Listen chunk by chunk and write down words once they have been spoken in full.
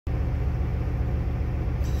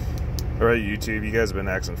Alright, YouTube, you guys have been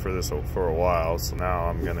asking for this for a while, so now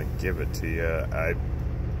I'm gonna give it to you. I've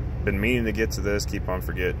been meaning to get to this, keep on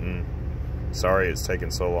forgetting. Sorry it's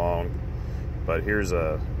taken so long, but here's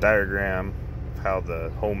a diagram of how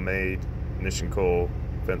the homemade ignition coil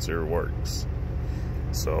fencer works.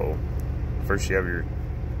 So first you have your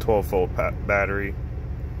 12-volt battery.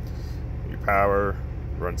 Your power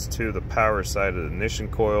runs to the power side of the ignition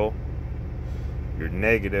coil. Your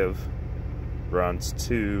negative runs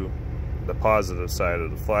to the positive side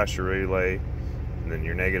of the flasher relay, and then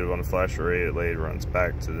your negative on the flasher relay runs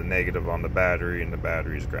back to the negative on the battery, and the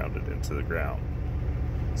battery is grounded into the ground.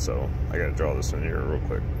 So I gotta draw this in here real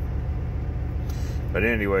quick. But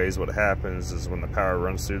anyways, what happens is when the power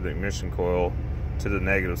runs through the ignition coil to the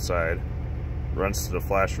negative side, runs to the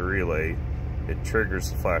flasher relay, it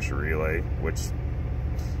triggers the flasher relay, which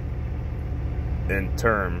in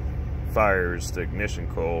turn fires the ignition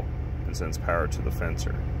coil and sends power to the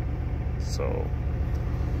fencer. So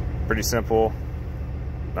pretty simple,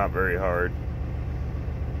 not very hard.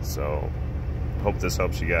 So hope this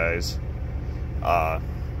helps you guys.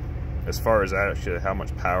 As far as actually how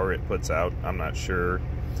much power it puts out, I'm not sure.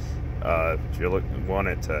 If you want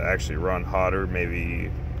it to actually run hotter,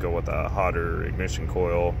 maybe go with a hotter ignition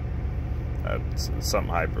coil, some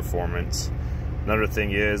high performance. Another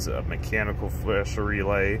thing is a mechanical flasher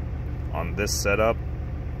relay on this setup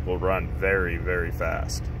will run very, very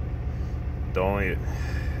fast.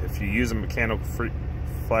 If you use a mechanical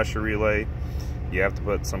flasher relay, you have to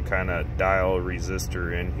put some kind of dial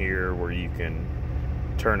resistor in here where you can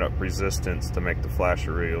turn up resistance to make the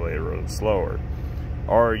flasher relay run slower.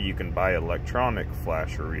 Or you can buy electronic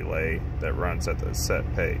flasher relay that runs at the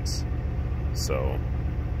set pace. So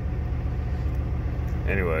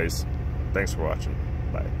anyways, thanks for watching.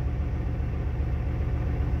 Bye.